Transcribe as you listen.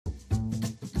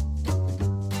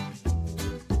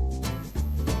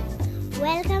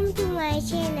Welcome to my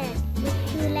channel.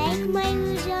 If you like my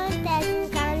videos, then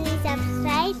kindly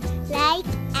subscribe, like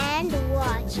and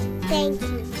watch. Thank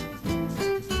you.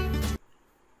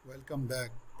 Welcome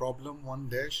back. Problem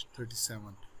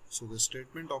 1-37. So the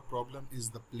statement of problem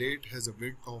is the plate has a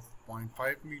width of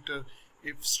 0.5 meter.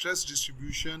 If stress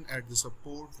distribution at the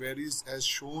support varies as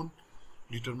shown,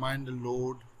 determine the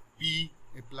load P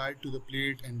applied to the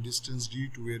plate and distance D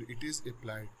to where it is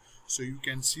applied. So you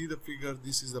can see the figure.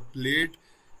 This is a plate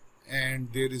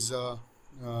and there is a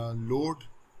load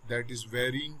that is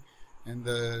varying, and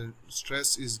the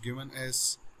stress is given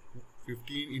as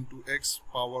 15 into x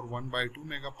power 1/2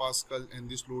 megapascal, and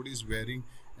this load is varying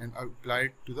and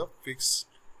applied to the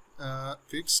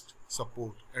fixed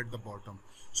support at the bottom.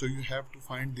 So you have to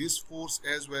find this force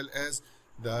as well as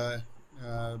the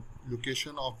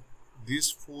location of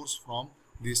this force from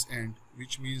this end,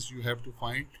 which means you have to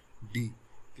find D.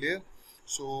 Clear?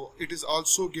 So it is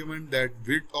also given that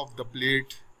width of the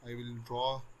plate, I will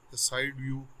draw the side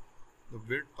view. The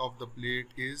width of the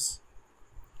plate is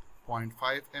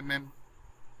 0.5 mm.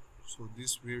 So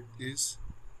this width is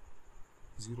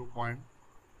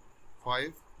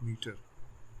 0.5 meter,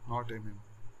 not mm.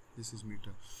 This is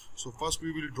meter. So first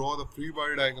we will draw the free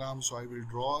body diagram. So I will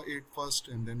draw it first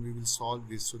and then we will solve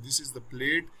this. So this is the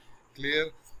plate.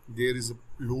 Clear? There is a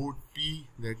load P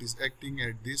that is acting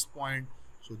at this point.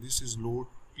 So this is load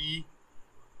P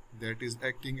that is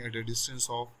acting at a distance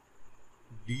of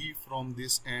D from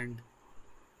this end.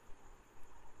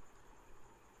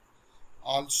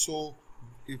 Also,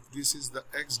 if this is the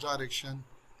x direction,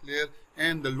 clear,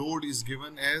 and the load is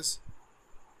given as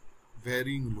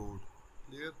varying load,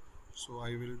 clear. So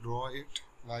I will draw it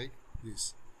like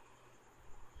this.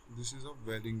 This is a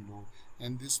varying load,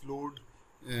 and this load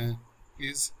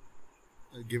is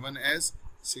given as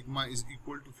sigma is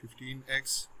equal to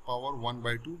 15x power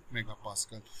 1/2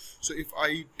 megapascal. So if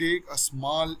I take a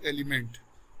small element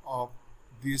of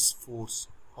this force,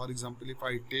 for example, if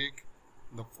I take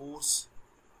the force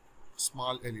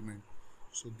small element,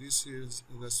 so this is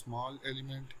the small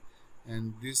element,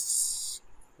 and this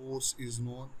force is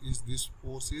known is this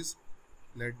force is,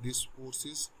 let this force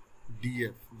is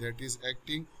dF, that is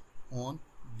acting on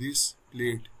this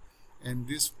plate, and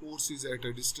this force is at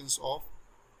a distance of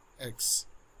x.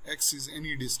 X is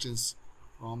any distance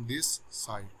from this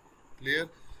side. Clear?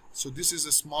 So this is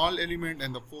a small element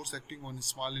and the force acting on a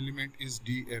small element is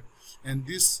dF, and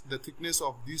this, the thickness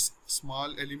of this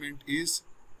small element is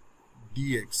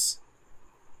dx.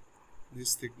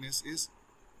 This thickness is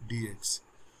dx.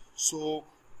 So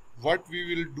what we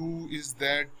will do is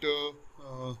that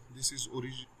this is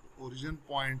origin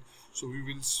point, so we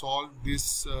will solve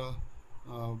this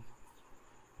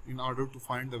in order to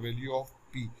find the value of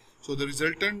P. So the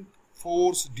resultant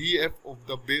force dF of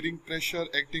the bearing pressure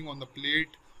acting on the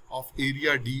plate of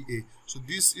area dA. So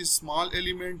this is small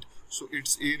element, so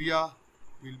its area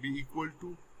will be equal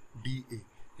to dA,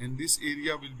 and this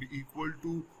area will be equal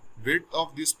to width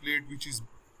of this plate, which is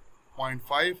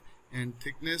 0.5, and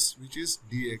thickness, which is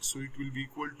dx. So it will be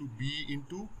equal to B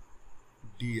into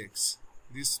dx.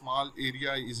 This small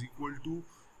area is equal to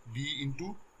B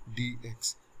into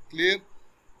dx. Clear?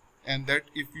 And that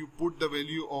if you put the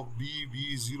value of B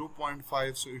is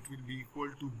 0.5, so it will be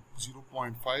equal to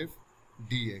 0.5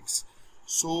 dx.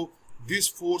 So this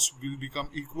force will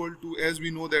become equal to, as we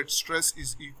know that stress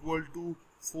is equal to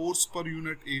force per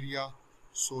unit area,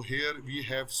 so here we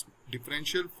have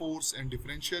differential force and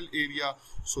differential area,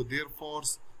 so therefore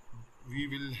we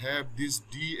will have this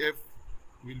dF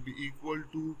will be equal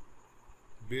to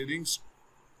bearing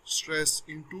stress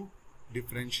into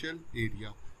differential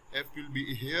area. F will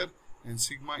be here and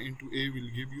sigma into A will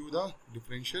give you the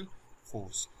differential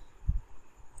force.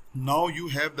 Now you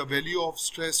have the value of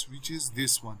stress, which is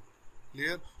this one.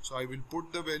 Clear? So I will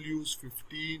put the values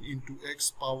 15 into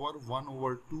x power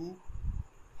 1/2,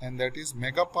 and that is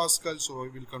megapascal, so I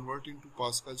will convert into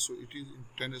pascal, so it is in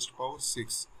 10 to the power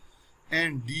 6,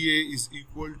 and dA is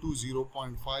equal to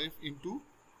 0.5 into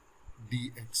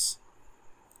dx.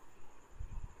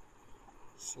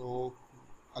 So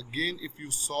again, if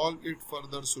you solve it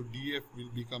further, so dF will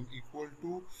become equal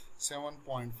to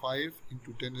 7.5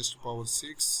 into 10 to the power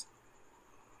 6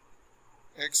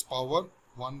 x power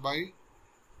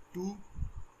 1/2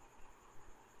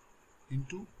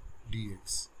 into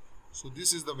dx. So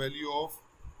this is the value of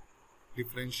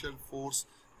differential force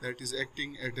that is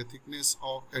acting at a thickness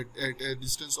of at a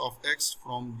distance of x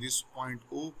from this point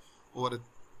O over a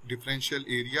differential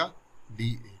area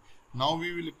dA. Now we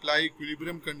will apply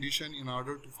equilibrium condition in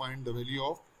order to find the value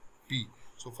of P.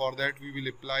 So for that we will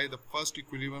apply the first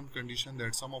equilibrium condition,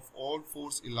 that sum of all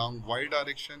force along y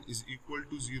direction is equal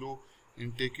to 0,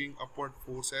 and taking upward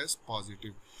force as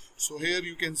positive. So here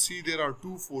you can see there are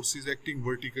two forces acting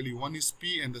vertically. One is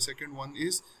P and the second one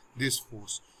is this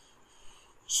force.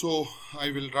 So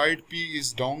I will write P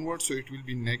is downward, so it will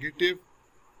be negative,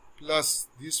 plus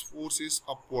this force is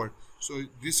upward. So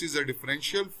this is a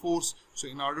differential force. So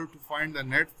in order to find the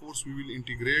net force, we will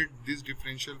integrate this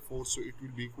differential force. So it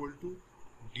will be equal to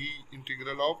d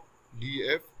integral of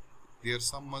df. Their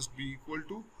sum must be equal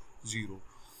to 0.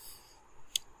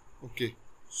 Okay,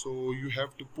 so you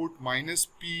have to put minus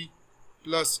P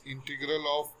plus integral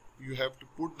of, you have to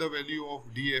put the value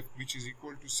of df, which is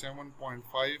equal to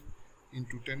 7.5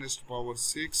 into 10 raised to power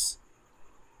 6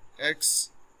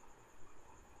 x.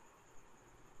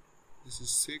 This is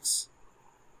 6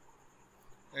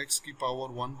 x की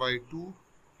power 1 by 2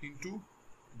 into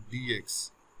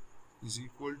dx is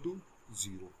equal to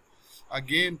 0.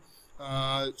 Again,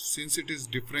 since it is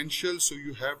differential, so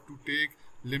you have to take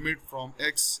limit from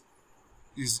x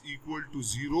is equal to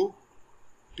 0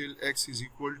 till x is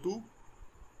equal to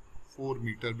 4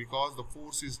 meter, because the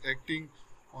force is acting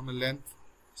on a length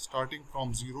starting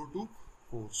from 0 to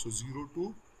 4. So 0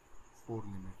 to 4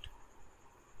 limit.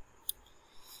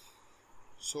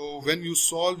 So when you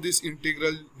solve this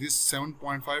integral, this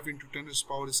 7.5 into 10 raised to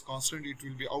power is constant, it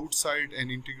will be outside,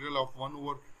 and integral of 1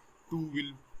 over 2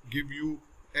 will give you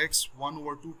x 1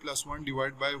 over 2 plus 1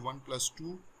 divided by 1 plus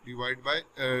 2 divided by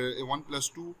 1 plus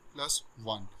 2 plus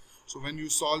 1. So when you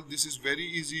solve, this is very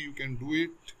easy, you can do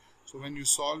it. So when you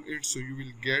solve it, so you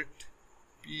will get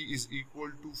P is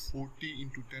equal to 40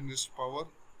 into 10 raised to power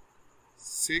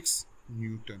 6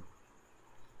 Newton,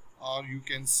 or you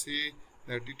can say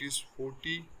that it is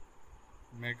 40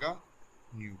 mega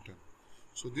Newton.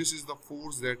 So this is the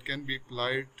force that can be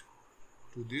applied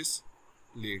to this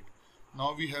plate.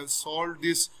 Now we have solved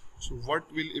this. So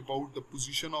what will about the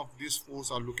position of this force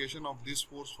or location of this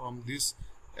force from this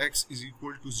x is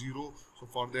equal to 0? So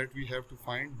for that we have to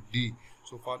find d.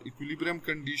 So for equilibrium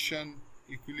condition,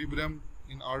 equilibrium,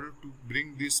 in order to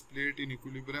bring this plate in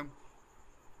equilibrium,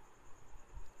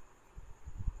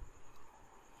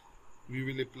 we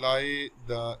will apply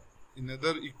the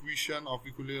another equation of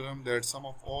equilibrium, that sum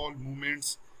of all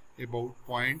moments about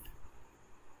point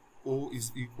O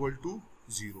is equal to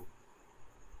 0.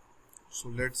 So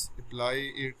let's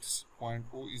apply it. Point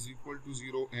O is equal to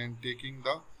 0 and taking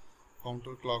the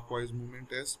counterclockwise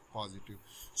movement as positive.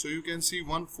 So you can see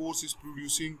one force is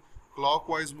producing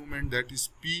clockwise movement, that is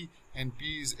P, and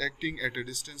P is acting at a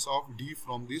distance of d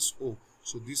from this O.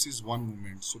 So this is one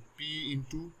movement. So P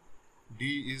into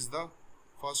d is the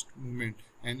first movement,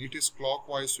 and it is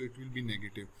clockwise, so it will be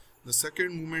negative. The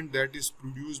second movement that is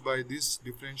produced by this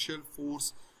differential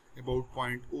force about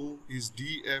point O is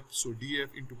df. So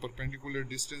df into perpendicular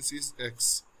distance is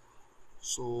x.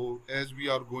 So as we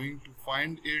are going to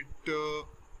find it,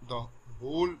 the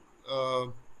whole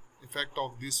effect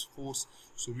of this force,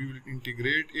 so we will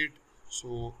integrate it.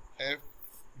 So f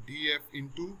df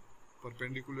into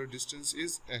perpendicular distance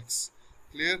is x.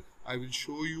 Clear? I will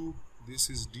show you. This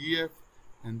is df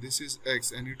and this is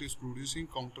x, and it is producing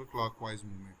counterclockwise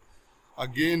movement.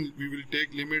 Again we will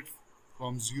take limit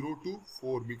from 0 to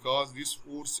 4, because this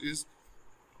force is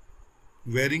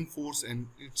varying force and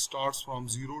it starts from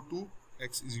 0 to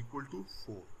x is equal to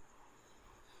 4.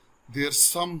 Their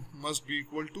sum must be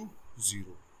equal to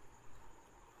 0.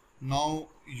 Now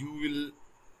you will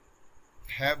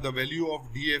have the value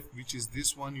of df, which is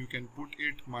this one. You can put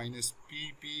it minus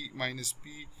p minus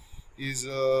p is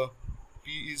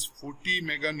P is 40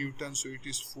 mega Newton, so it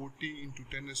is 40 into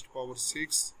 10 raised to power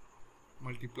 6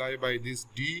 multiplied by this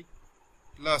d,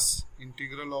 plus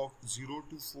integral of 0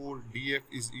 to 4 df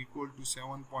is equal to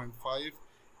 7.5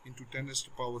 into 10 raised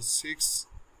to power 6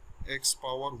 x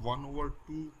power 1 over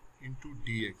 2 into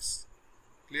dx.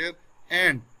 Clear?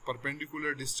 And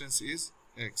perpendicular distance is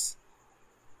x.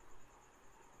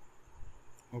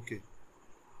 Okay,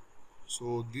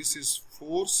 so this is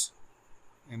force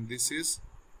and this is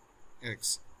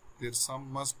x. Their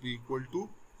sum must be equal to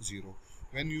 0.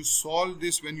 When you solve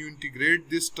this, when you integrate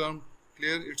this term,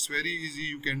 clear, it's very easy,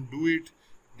 you can do it.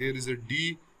 There is a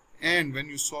d, and when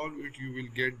you solve it, you will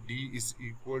get d is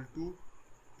equal to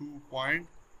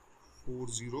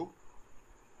 2.40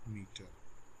 meter.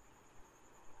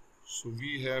 So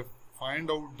we have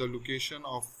find out the location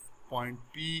of point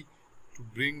P to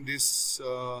bring this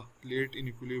plate in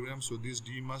equilibrium. So this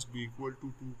d must be equal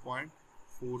to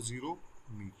 2.40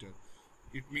 meter.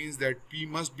 It means that P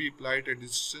must be applied at a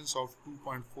distance of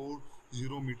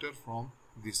 2.40 meter from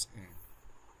this end.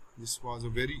 This was a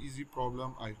very easy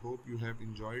problem. I hope you have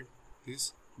enjoyed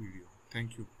this video.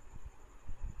 Thank you.